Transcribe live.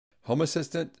Home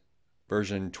Assistant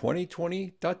version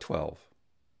 2020.12.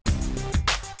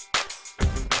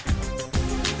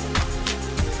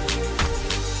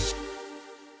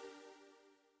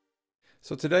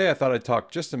 So today I thought I'd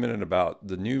talk just a minute about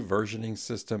the new versioning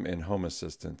system in Home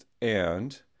Assistant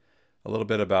and a little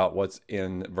bit about what's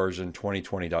in version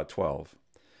 2020.12.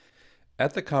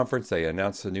 At the conference, they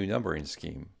announced a new numbering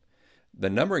scheme. The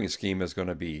numbering scheme is going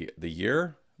to be the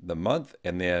year, the month,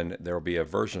 and then there will be a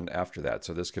version after that.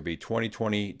 So this could be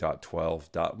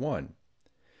 2020.12.1.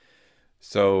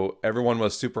 So everyone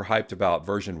was super hyped about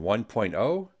version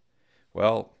 1.0.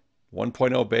 Well,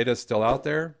 1.0 beta is still out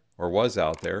there, or was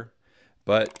out there.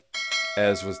 But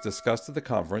as was discussed at the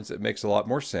conference, it makes a lot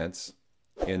more sense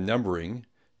in numbering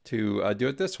to do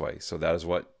it this way. So that is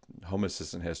what Home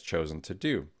Assistant has chosen to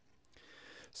do.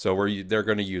 So they're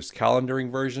going to use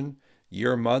calendaring version,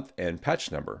 year, month, and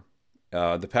patch number.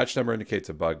 The patch number indicates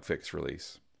a bug fix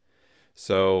release.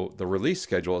 So the release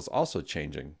schedule is also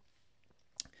changing.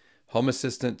 Home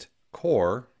Assistant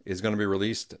Core is going to be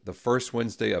released the first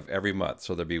Wednesday of every month.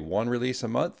 So there'll be one release a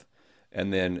month,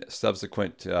 and then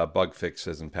subsequent bug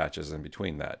fixes and patches in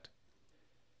between that.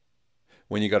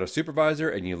 When you go to Supervisor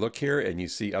and you look here and you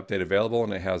see Update Available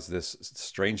and it has this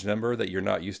strange number that you're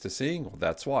not used to seeing, well,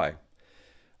 that's why.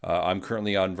 I'm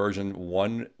currently on version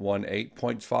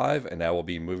 118.5 and I will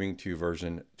be moving to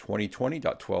version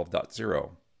 2020.12.0.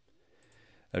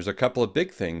 There's a couple of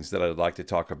big things that I'd like to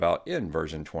talk about in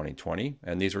version 2020,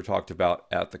 and these were talked about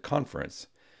at the conference.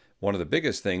 One of the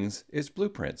biggest things is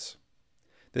blueprints.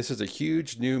 This is a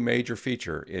huge new major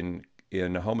feature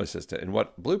in Home Assistant, and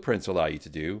what blueprints allow you to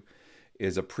do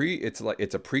is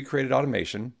it's a pre-created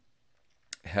automation,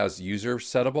 has user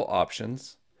settable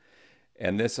options,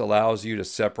 and this allows you to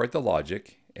separate the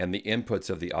logic and the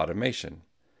inputs of the automation.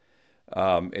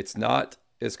 It's not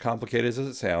as complicated as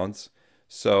it sounds,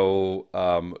 so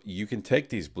you can take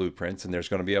these blueprints, and there's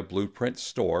going to be a blueprint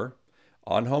store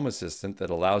on Home Assistant that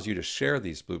allows you to share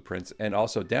these blueprints and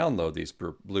also download these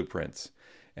blueprints.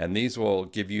 And these will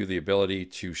give you the ability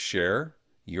to share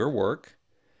your work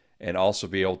and also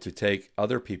be able to take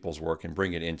other people's work and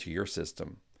bring it into your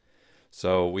system.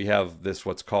 So we have this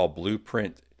what's called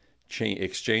Blueprint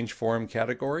Exchange Forum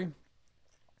category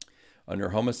under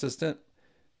Home Assistant.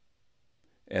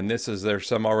 And there's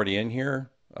some already in here,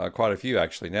 quite a few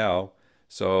actually now.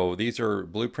 So these are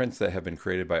blueprints that have been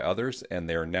created by others, and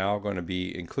they're now going to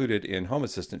be included in Home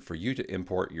Assistant for you to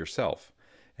import yourself.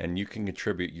 And you can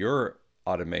contribute your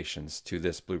automations to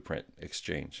this blueprint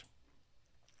exchange.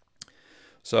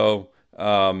 So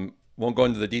won't go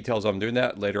into the details on doing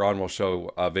that. Later on we'll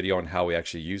show a video on how we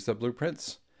actually use the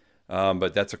blueprints.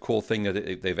 But that's a cool thing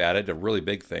that they've added, a really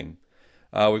big thing.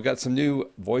 We've got some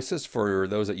new voices for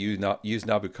those that use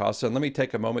Nabu Casa. And let me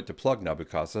take a moment to plug Nabu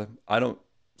Casa. I don't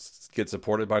get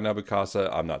supported by Nabu Casa.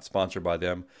 I'm not sponsored by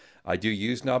them. I do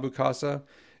use Nabu Casa.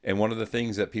 And one of the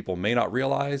things that people may not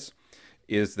realize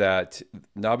is that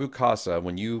Nabu Casa,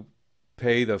 when you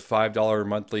pay the $5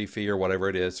 monthly fee or whatever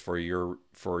it is for your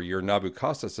Nabu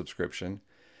Casa subscription,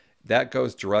 that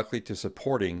goes directly to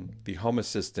supporting the Home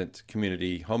Assistant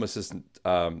community, Home Assistant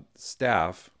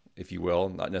staff, if you will,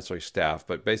 not necessarily staff,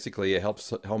 but basically it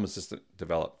helps Home Assistant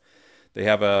develop. They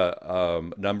have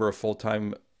a number of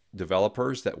full-time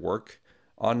developers that work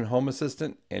on Home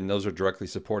Assistant, and those are directly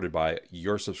supported by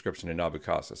your subscription to Nabu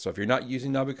Casa. So if you're not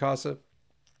using Nabu Casa,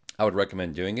 I would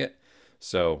recommend doing it.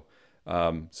 So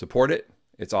support it.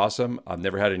 It's awesome. I've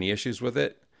never had any issues with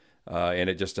it. And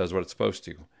it just does what it's supposed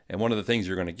to. And one of the things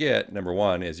you're going to get, number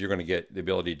one, is you're going to get the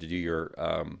ability to do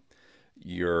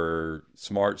your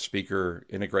smart speaker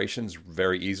integrations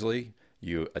very easily.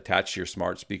 You attach your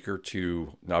smart speaker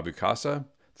to Nabu Casa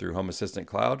through Home Assistant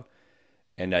Cloud,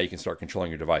 and now you can start controlling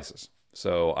your devices.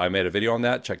 So I made a video on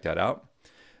that. Check that out.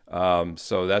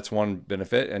 So that's one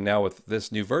benefit. And now with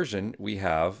this new version, we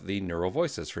have the neural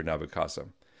voices for Nabu Casa.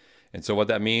 And so what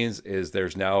that means is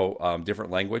there's now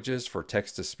different languages for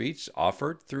text-to-speech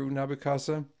offered through Nabu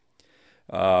Casa,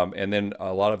 and then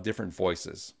a lot of different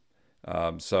voices.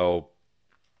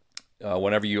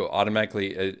 Whenever you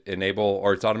automatically enable,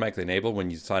 or it's automatically enabled when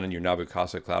you sign in your Nabu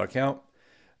Casa cloud account,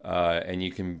 and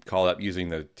you can call that using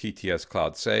the TTS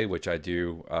Cloud Say, which I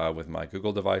do with my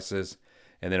Google devices.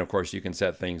 And then, of course, you can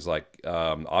set things like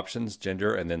options,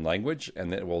 gender, and then language,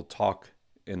 and then it will talk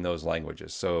in those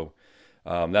languages. So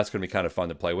that's going to be kind of fun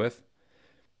to play with.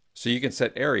 So you can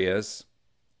set areas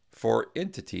for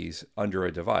entities under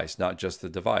a device, not just the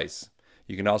device.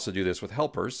 You can also do this with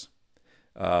helpers.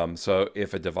 So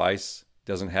if a device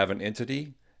doesn't have an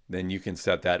entity, then you can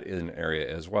set that in an area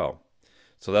as well.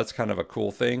 So that's kind of a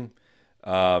cool thing.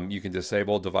 You can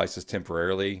disable devices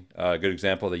temporarily. A good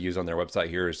example they use on their website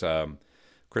here is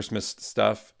Christmas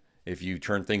stuff. If you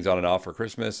turn things on and off for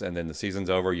Christmas and then the season's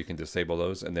over, you can disable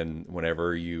those. And then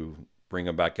whenever you bring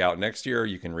them back out next year,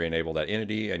 you can re-enable that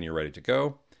entity and you're ready to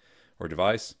go, or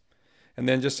device. And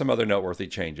then just some other noteworthy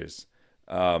changes.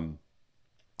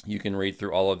 You can read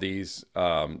through all of these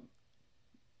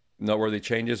noteworthy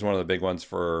changes. One of the big ones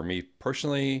for me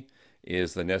personally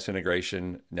is the Nest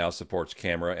integration now supports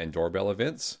camera and doorbell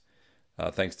events,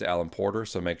 thanks to Alan Porter.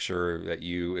 So make sure that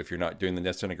if you're not doing the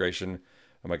Nest integration,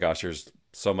 oh my gosh, there's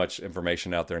so much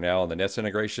information out there now on the Nest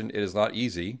integration. It is not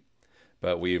easy,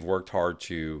 but we've worked hard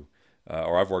to,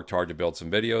 or I've worked hard to build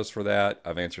some videos for that.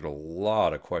 I've answered a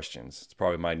lot of questions. It's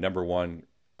probably my number one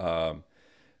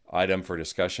item for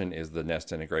discussion is the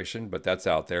Nest integration, but that's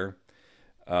out there.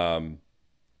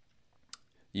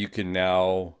 You can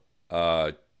now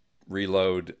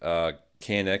reload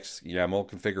CanX YAML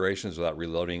configurations without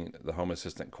reloading the Home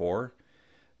Assistant core.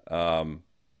 And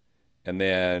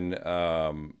then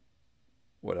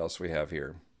what else we have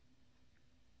here?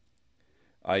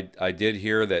 I did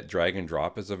hear that drag and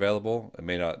drop is available. It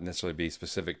may not necessarily be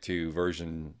specific to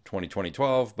version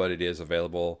 2020-12, but it is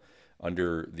available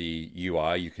under the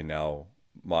UI. You can now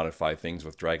modify things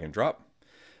with drag and drop.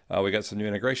 We got some new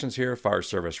integrations here: Fire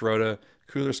Service Rota,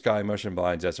 Cooler Sky, Motion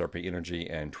Blinds, SRP Energy,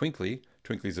 and Twinkly.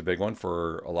 Twinkly's a big one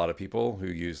for a lot of people who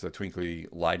use the Twinkly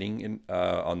lighting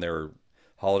on their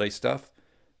holiday stuff.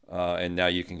 And now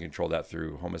you can control that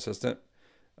through Home Assistant.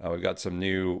 We've got some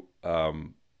new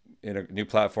new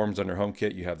platforms under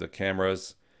HomeKit. You have the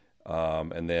cameras,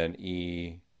 and then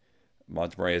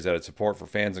Montemarie has added support for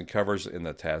fans and covers in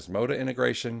the Tasmoda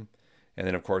integration. And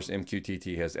then, of course,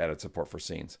 MQTT has added support for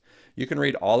scenes. You can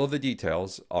read all of the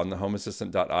details on the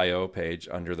homeassistant.io page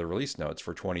under the release notes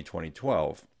for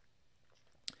 2020-12.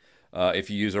 If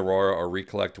you use Aurora or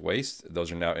Recollect Waste, those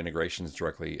are now integrations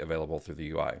directly available through the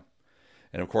UI.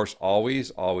 And of course, always,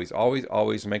 always, always,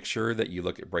 always make sure that you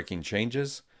look at breaking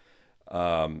changes.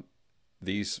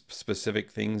 These specific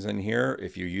things in here,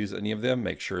 if you use any of them,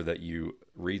 make sure that you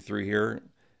read through here,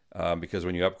 because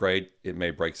when you upgrade, it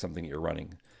may break something you're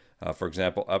running. For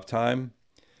example, uptime.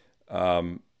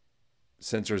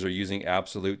 Sensors are using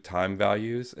absolute time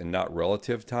values and not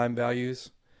relative time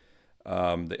values.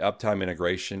 The uptime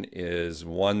integration is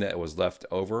one that was left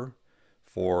over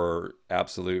for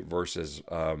absolute versus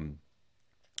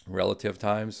relative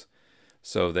times.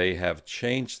 So they have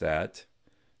changed that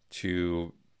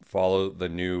to follow the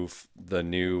new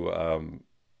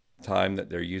time that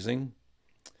they're using.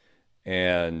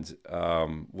 And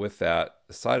with that,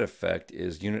 the side effect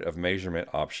is unit of measurement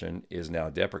option is now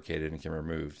deprecated and can be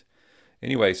removed.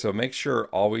 Anyway, so make sure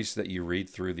always that you read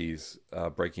through these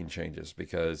breaking changes,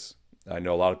 because I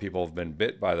know a lot of people have been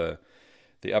bit by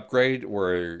the upgrade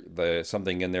where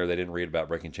something in there they didn't read about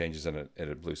breaking changes and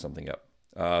it blew something up.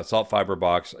 Salt Fiber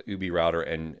Box, Ubi Router,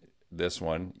 and this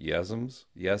one,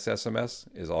 SMS,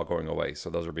 is all going away. So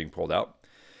those are being pulled out.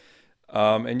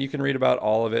 And you can read about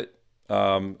all of it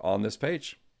on this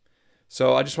page.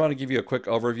 So I just want to give you a quick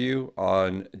overview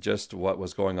on just what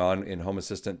was going on in Home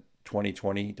Assistant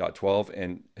 2020.12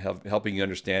 and helping you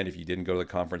understand, if you didn't go to the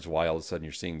conference, why all of a sudden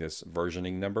you're seeing this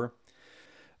versioning number.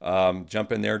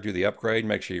 Jump in there, do the upgrade,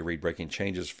 make sure you read breaking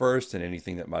changes first and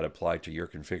anything that might apply to your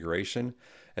configuration.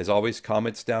 As always,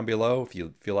 comments down below. If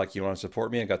you feel like you want to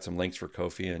support me, I got some links for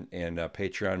Ko-fi and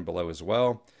Patreon below as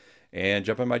well. And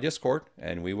jump in my Discord,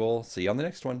 and we will see you on the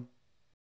next one.